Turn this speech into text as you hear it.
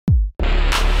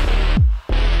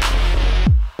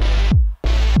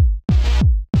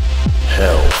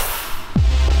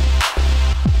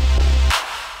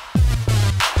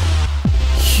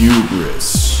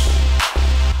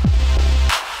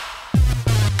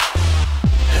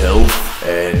health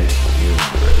and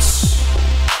hubris.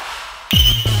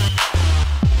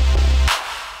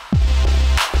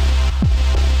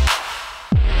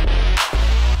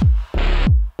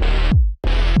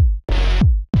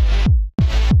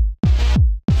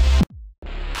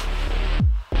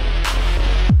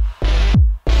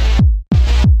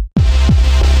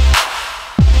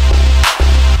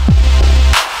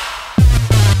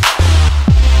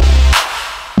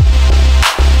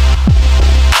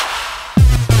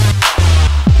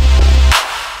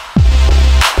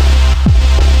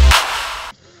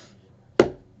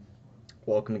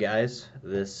 Welcome, guys.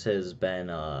 This has been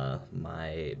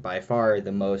my by far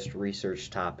the most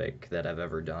researched topic that I've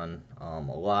ever done. A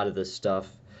lot of this stuff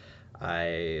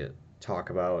I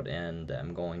talk about and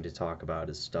I'm going to talk about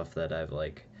is stuff that I've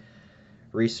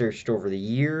researched over the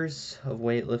years of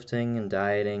weightlifting and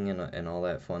dieting and all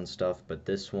that fun stuff, but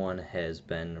this one has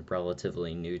been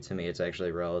relatively new to me. It's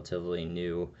actually relatively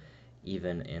new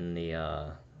even in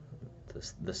the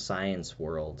science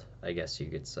world, I guess you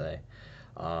could say.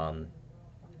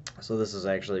 So this is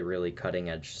actually really cutting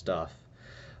edge stuff.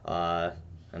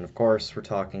 And of course we're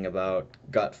talking about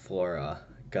gut flora,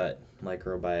 gut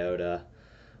microbiota,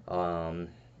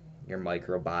 your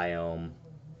microbiome,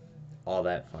 all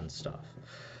that fun stuff.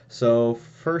 So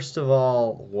first of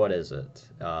all, what is it?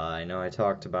 I know I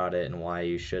talked about it and why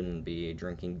you shouldn't be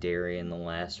drinking dairy in the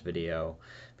last video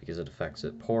because it affects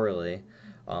it poorly.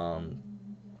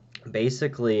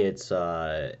 Basically it's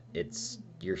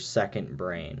your second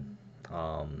brain.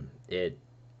 It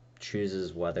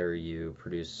chooses whether you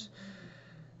produce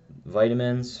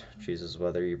vitamins, chooses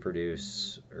whether you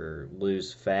produce or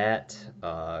lose fat,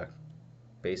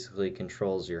 basically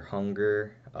controls your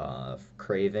hunger,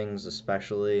 cravings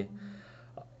especially.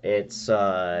 It's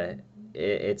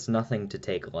nothing to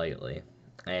take lightly.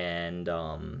 And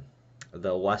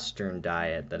the Western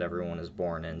diet that everyone is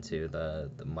born into, the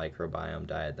microbiome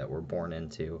diet that we're born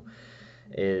into,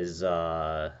 is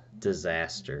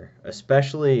disaster,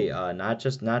 especially not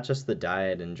just the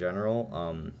diet in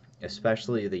general,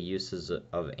 especially the uses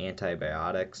of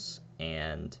antibiotics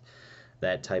and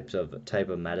that type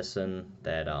of medicine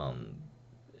that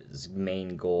its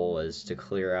main goal is to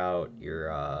clear out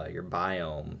your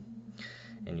biome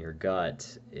and your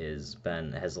gut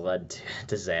has led to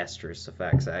disastrous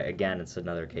effects. Again, it's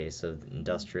another case of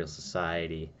industrial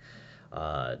society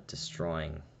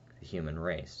destroying the human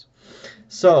race.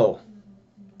 So,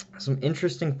 some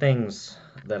interesting things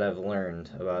that I've learned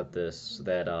about this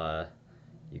that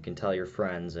you can tell your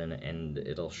friends and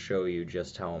it'll show you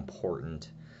just how important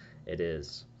it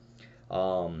is.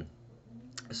 So,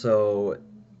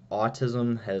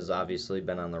 autism has obviously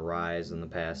been on the rise in the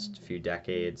past few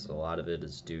decades. A lot of it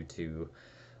is due to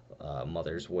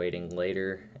mothers waiting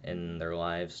later in their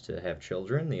lives to have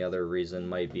children. The other reason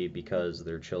might be because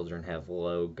their children have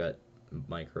low gut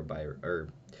microbe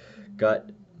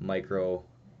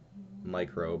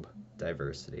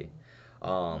diversity.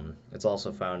 It's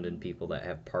also found in people that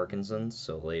have Parkinson's,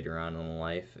 so later on in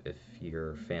life, if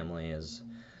your family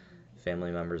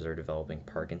members are developing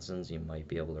Parkinson's, you might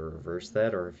be able to reverse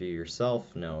that, or if you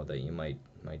yourself know that you might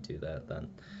do that, then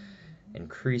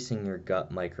increasing your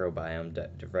gut microbiome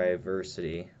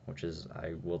diversity, which is,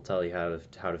 I will tell you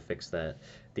how to fix that at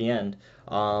the end,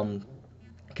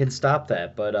 can stop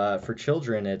that. But for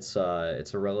children, it's a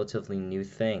relatively new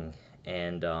thing,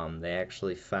 and they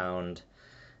actually found,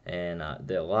 and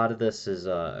a lot of this is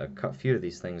a few of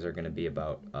these things are going to be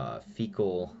about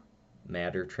fecal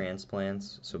matter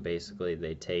transplants. So basically,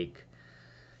 they take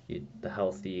the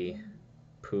healthy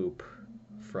poop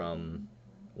from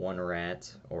one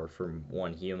rat or from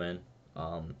one human,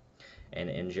 and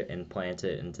implant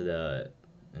it into the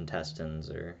intestines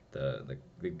or the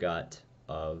gut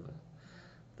of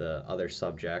the other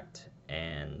subject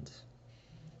and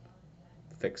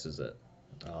fixes it.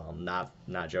 Not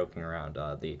joking around.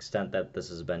 The extent that this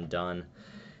has been done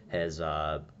has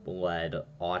led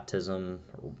autism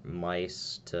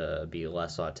mice to be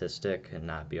less autistic and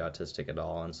not be autistic at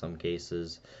all in some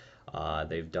cases.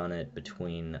 They've done it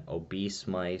between obese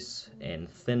mice and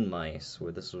thin mice,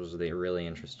 where this was the really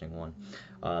interesting one.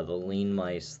 The lean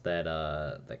mice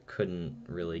that couldn't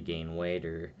really gain weight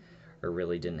or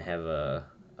really didn't have a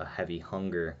heavy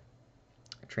hunger,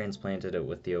 transplanted it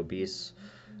with the obese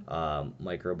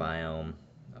microbiome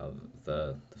of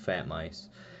the fat mice,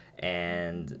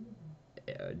 and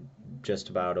just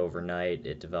about overnight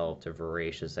it developed a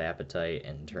voracious appetite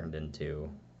and turned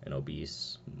into an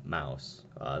obese mouse.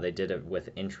 They did it with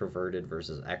introverted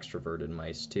versus extroverted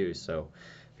mice too, so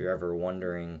if you're ever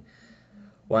wondering,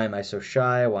 why am I so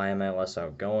shy, why am I less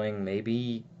outgoing,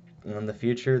 maybe In the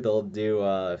future, they'll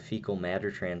do fecal matter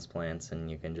transplants,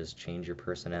 and you can just change your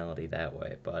personality that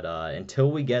way. But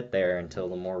until we get there, until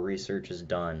the more research is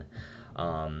done,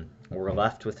 we're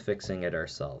left with fixing it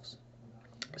ourselves.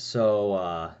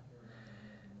 So,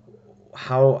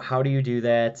 how do you do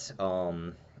that?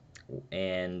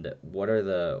 And what are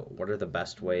the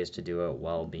best ways to do it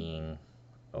while being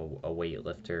a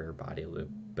weightlifter,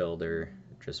 bodybuilder,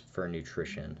 just for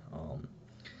nutrition?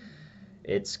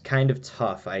 It's kind of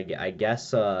tough. I guess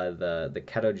the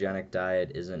ketogenic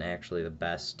diet isn't actually the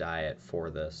best diet for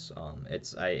this.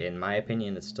 In my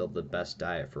opinion, it's still the best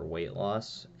diet for weight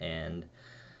loss. And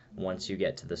once you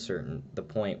get to the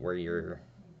point where you're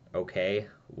okay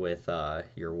with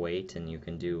your weight and you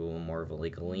can do more of a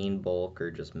like lean bulk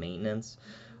or just maintenance,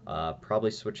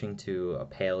 probably switching to a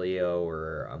paleo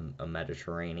or a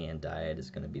Mediterranean diet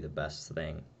is going to be the best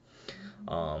thing.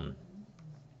 Um,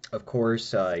 of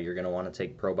course, you're going to want to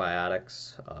take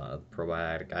probiotics.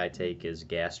 Probiotic I take is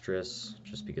gastrus,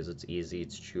 just because it's easy,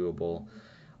 it's chewable,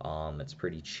 it's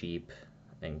pretty cheap,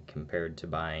 and compared to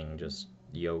buying just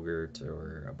yogurt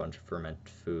or a bunch of fermented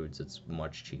foods, it's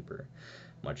much cheaper,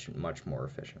 much more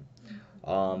efficient.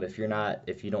 If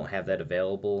you don't have that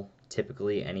available,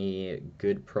 typically any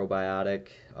good probiotic,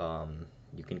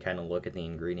 you can kind of look at the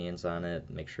ingredients on it,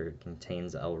 make sure it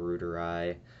contains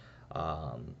L-reuteri.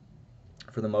 Um,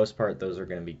 for the most part, those are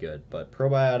going to be good. But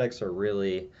probiotics are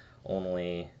really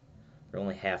only they're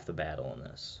only half the battle in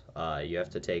this. You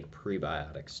have to take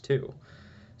prebiotics too.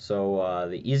 So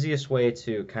the easiest way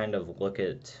to kind of look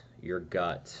at your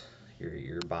gut,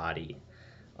 your body,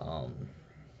 um,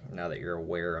 now that you're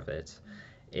aware of it,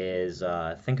 is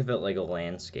think of it like a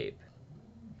landscape.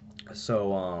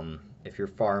 So if you're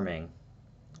farming,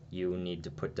 you need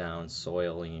to put down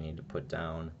soil, you need to put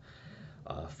down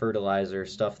fertilizer,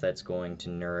 stuff that's going to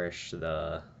nourish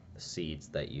the seeds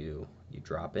that you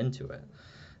drop into it.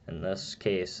 In this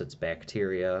case, it's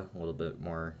bacteria, a little bit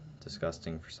more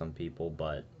disgusting for some people,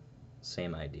 but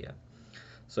same idea.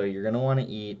 So you're going to want to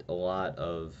eat a lot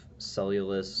of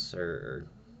cellulose or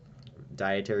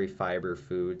dietary fiber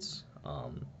foods.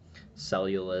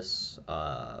 Cellulose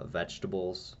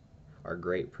vegetables are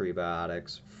great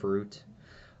prebiotics. Fruit,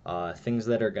 things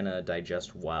that are going to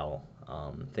digest well.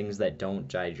 Things that don't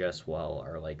digest well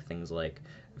are like things like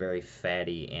very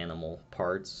fatty animal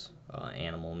parts,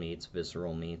 animal meats,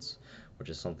 visceral meats, which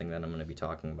is something that I'm going to be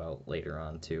talking about later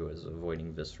on too, is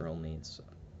avoiding visceral meats.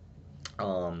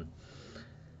 Um,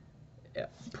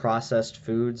 Processed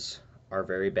foods are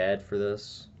very bad for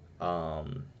this.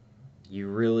 Um,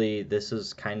 this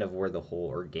is kind of where the whole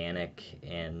organic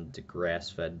and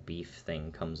grass-fed beef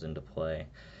thing comes into play,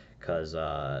 because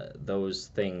those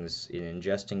things, in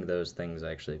ingesting those things,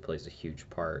 actually plays a huge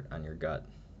part on your gut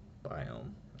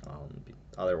biome.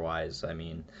 Otherwise, I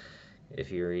mean,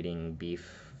 if you're eating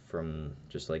beef from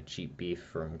just like cheap beef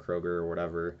from Kroger or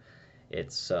whatever,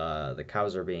 it's the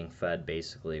cows are being fed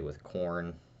basically with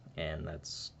corn, and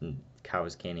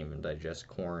cows can't even digest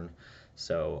corn,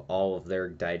 so all of their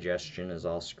digestion is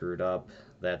all screwed up.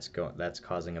 That's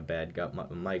causing a bad gut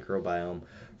microbiome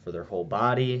for their whole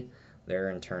body.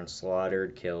 They're in turn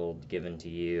slaughtered, killed, given to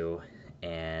you,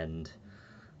 and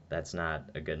that's not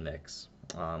a good mix.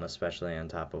 Especially on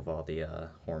top of all the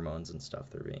hormones and stuff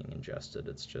that are being ingested.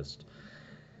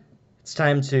 It's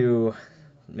time to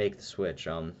make the switch.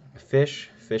 Fish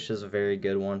is a very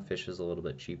good one. Fish is a little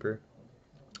bit cheaper.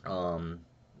 Um,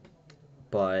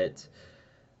 but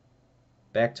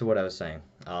back to what I was saying.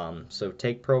 So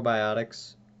take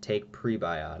probiotics, take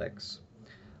prebiotics.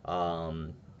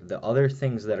 The other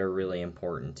things that are really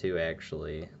important too,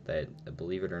 actually, that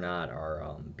believe it or not,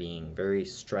 are being very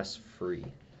stress free.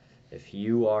 If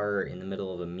you are in the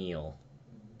middle of a meal,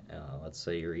 let's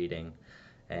say you're eating,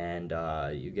 and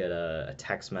you get a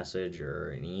text message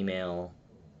or an email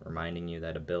reminding you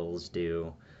that a bill is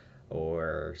due,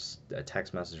 or a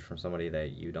text message from somebody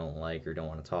that you don't like or don't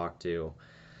want to talk to,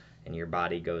 and your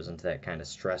body goes into that kind of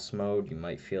stress mode, you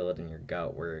might feel it in your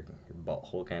gut where your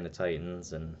butthole kind of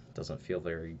tightens and doesn't feel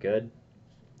very good.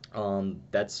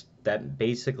 That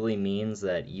basically means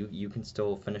that you can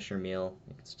still finish your meal,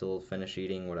 you can still finish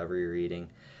eating whatever you're eating,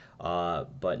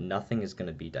 but nothing is going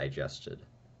to be digested.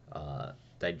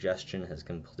 Digestion has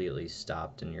completely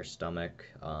stopped in your stomach.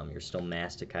 You're still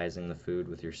masticizing the food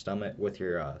with your stomach, with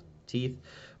your teeth,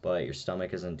 but your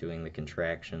stomach isn't doing the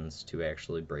contractions to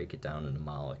actually break it down into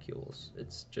molecules.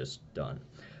 It's just done.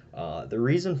 The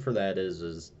reason for that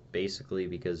is basically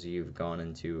because you've gone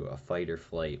into a fight or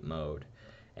flight mode,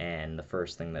 and the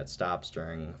first thing that stops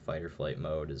during fight or flight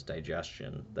mode is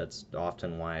digestion. That's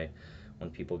often why when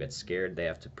people get scared they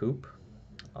have to poop.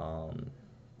 Um,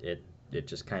 it it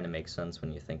just kind of makes sense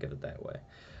when you think of it that way.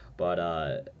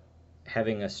 But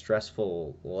having a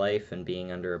stressful life and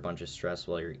being under a bunch of stress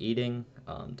while you're eating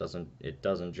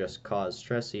doesn't just cause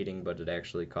stress eating, but it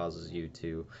actually causes you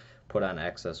to put on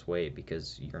excess weight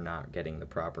because you're not getting the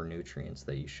proper nutrients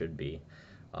that you should be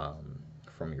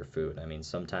from your food. I mean,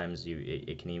 sometimes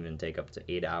it can even take up to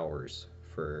 8 hours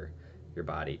for your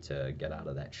body to get out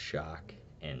of that shock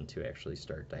and to actually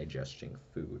start digesting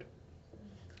food.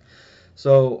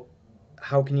 So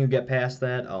how can you get past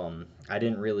that? I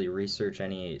didn't really research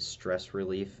any stress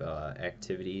relief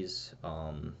activities.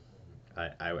 The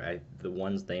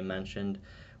ones they mentioned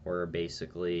were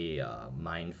basically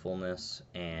mindfulness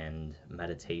and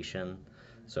meditation.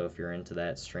 So if you're into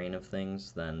that strain of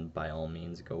things, then by all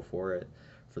means go for it.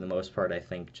 For the most part, I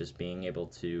think just being able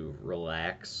to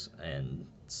relax and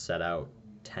set out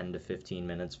 10 to 15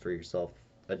 minutes for yourself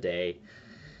a day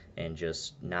and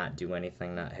just not do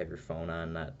anything, not have your phone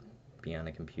on, not be on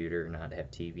a computer, not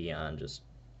have TV on, just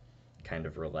kind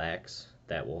of relax.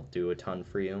 That will do a ton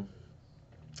for you.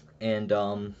 And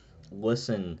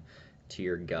listen to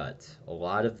your gut. A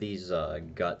lot of these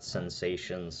gut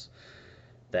sensations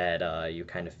that you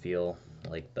kind of feel,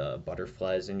 like the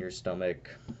butterflies in your stomach,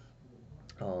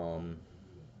 um,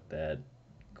 that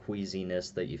queasiness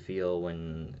that you feel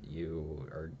when you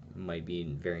are might be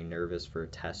very nervous for a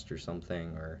test or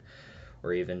something,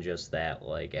 or even just that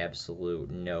like absolute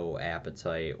no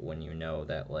appetite when you know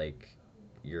that like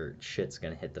your shit's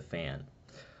gonna hit the fan.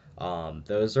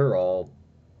 Those are all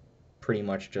pretty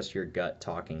much just your gut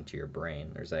talking to your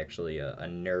brain. There's actually a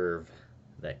nerve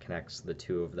that connects the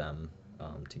two of them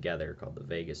together called the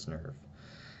vagus nerve.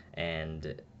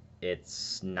 And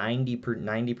it's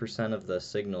 90% of the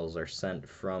signals are sent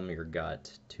from your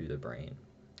gut to the brain.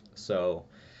 So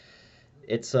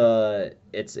it's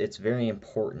very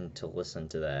important to listen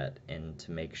to that and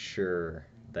to make sure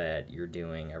that you're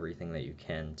doing everything that you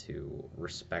can to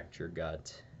respect your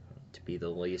gut, to be the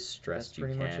least stressed you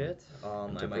can. That's pretty much it.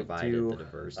 And to provide it the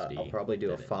diversity. I'll probably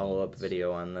do a follow-up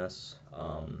video on this,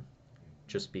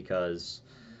 just because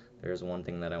there's one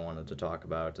thing that I wanted to talk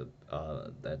about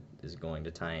that is going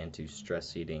to tie into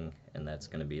stress eating, and that's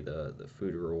going to be the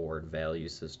food reward value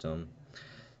system.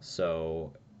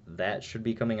 So that should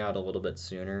be coming out a little bit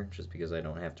sooner, just because I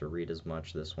don't have to read as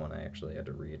much. This one I actually had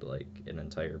to read like an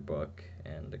entire book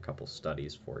and a couple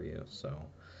studies for you, so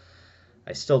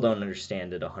I still don't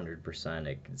understand it 100%.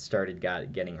 It started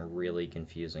getting really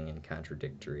confusing and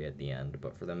contradictory at the end,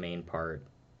 but for the main part,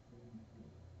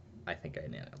 I think I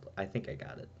nailed it. I think I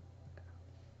got it.